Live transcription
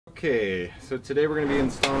Okay, so today we're going to be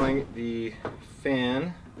installing the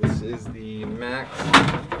fan. This is the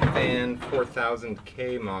Maxxfan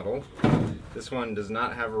 4000K model. This one does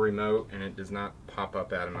not have a remote and it does not pop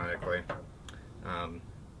up automatically.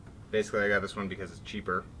 Basically I got this one because it's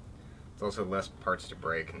cheaper. It's also less parts to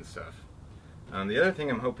break and stuff. The other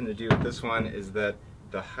thing I'm hoping to do with this one is that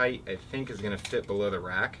the height I think is going to fit below the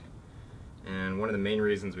rack. And one of the main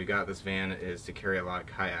reasons we got this van is to carry a lot of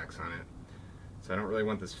kayaks on it. So I don't really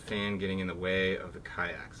want this fan getting in the way of the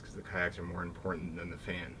kayaks, because the kayaks are more important than the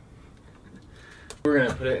fan. We're going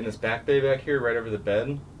to put it in this back bay back here, right over the bed.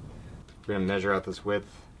 We're going to measure out this width.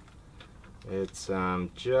 It's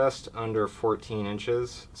just under 14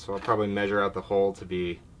 inches, so I'll probably measure out the hole to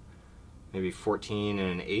be maybe 14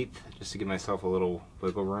 1/8, just to give myself a little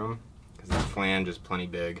wiggle room, because the flange is plenty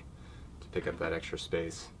big to pick up that extra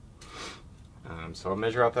space. So I'll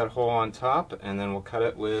measure out that hole on top, and then we'll cut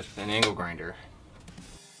it with an angle grinder.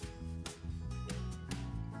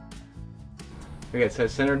 Okay, so I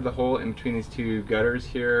centered the hole in between these two gutters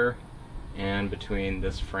here, and between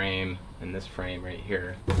this frame and this frame right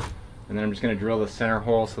here. And then I'm just going to drill the center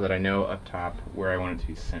hole so that I know up top where I want it to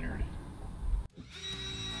be centered.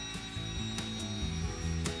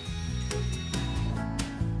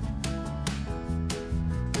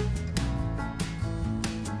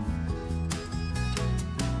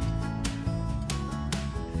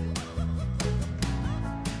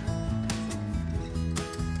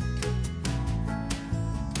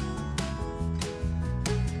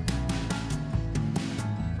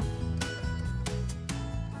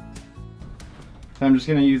 So I'm just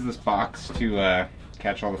going to use this box to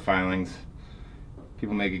catch all the filings.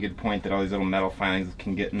 People make a good point that all these little metal filings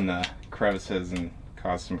can get in the crevices and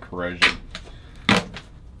cause some corrosion.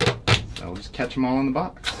 So we'll just catch them all in the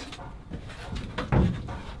box.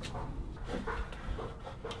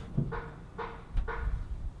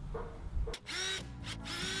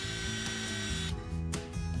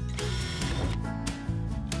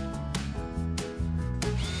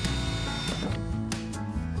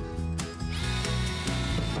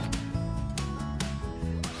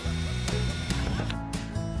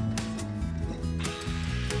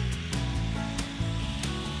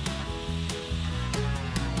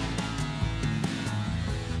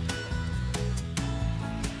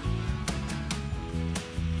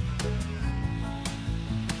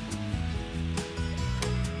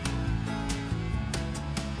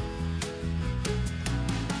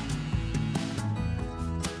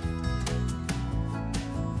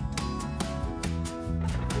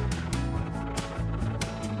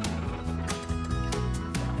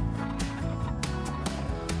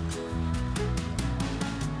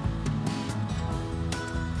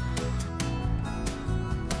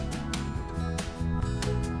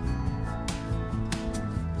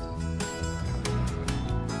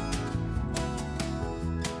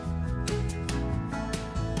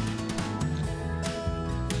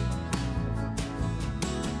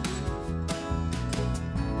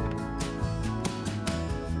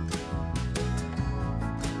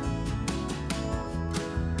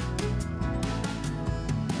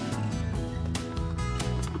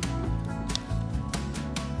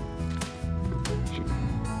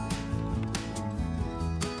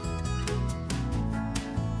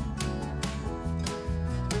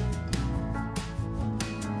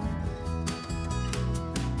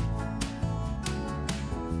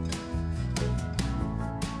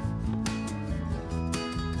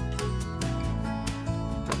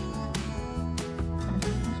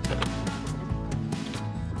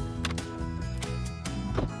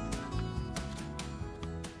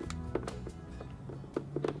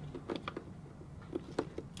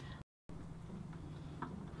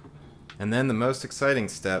 And then the most exciting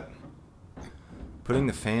step, putting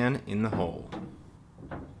the fan in the hole.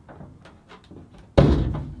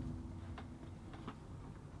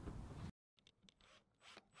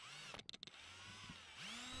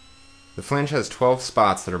 The flange has 12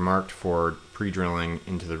 spots that are marked for pre-drilling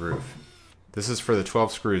into the roof. This is for the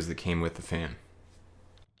 12 screws that came with the fan.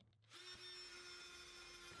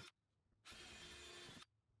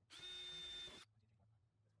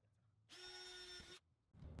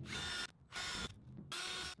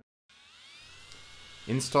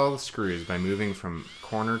 Install the screws by moving from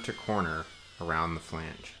corner to corner around the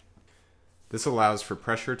flange. This allows for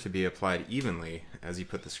pressure to be applied evenly as you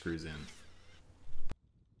put the screws in.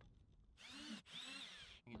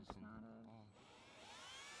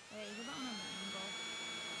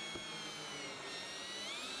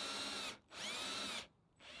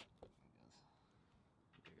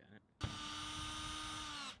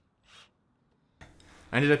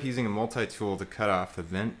 I ended up using a multi-tool to cut off the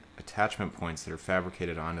vent attachment points that are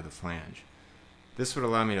fabricated onto the flange. This would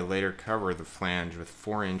allow me to later cover the flange with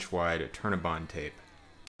 4-inch wide Econoline tape.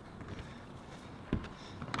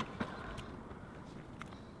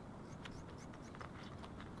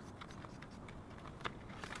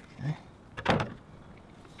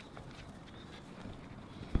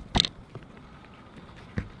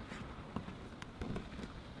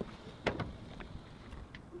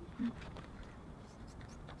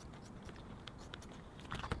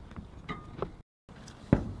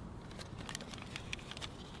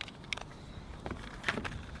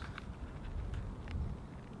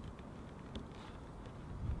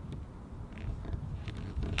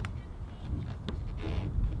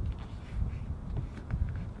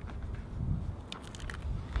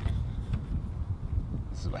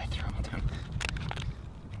 This is what I throw them down.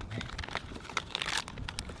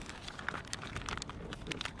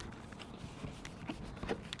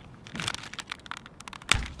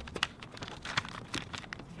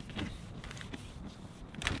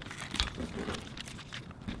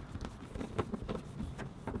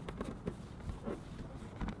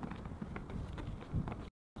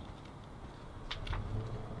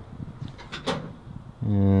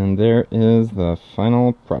 And there is the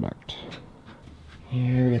final product.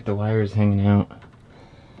 Here we get the wires hanging out.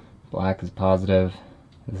 Black is positive.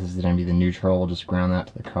 This is going to be the neutral. We'll just ground that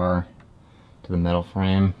to the car, to the metal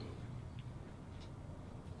frame.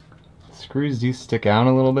 The screws do stick out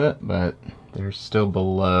a little bit, but they're still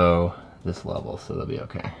below this level, so they'll be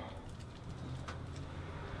okay.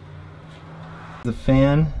 The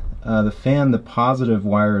fan, the positive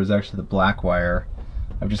wire is actually the black wire.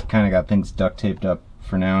 I've just kind of got things duct taped up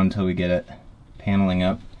for now until we get it paneling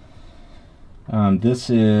up. This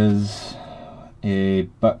is a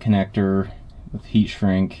butt connector with heat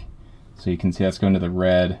shrink, so you can see that's going to the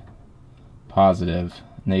red positive,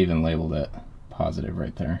 and they even labeled it positive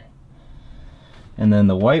right there. And then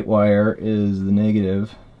the white wire is the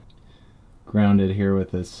negative, grounded here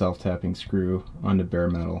with this self-tapping screw onto bare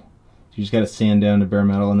metal. So you just got to sand down to bare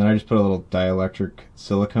metal, and then I just put a little dielectric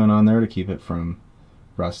silicone on there to keep it from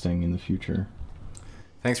rusting in the future.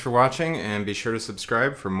 Thanks for watching, and be sure to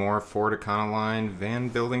subscribe for more Ford Econoline van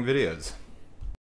building videos.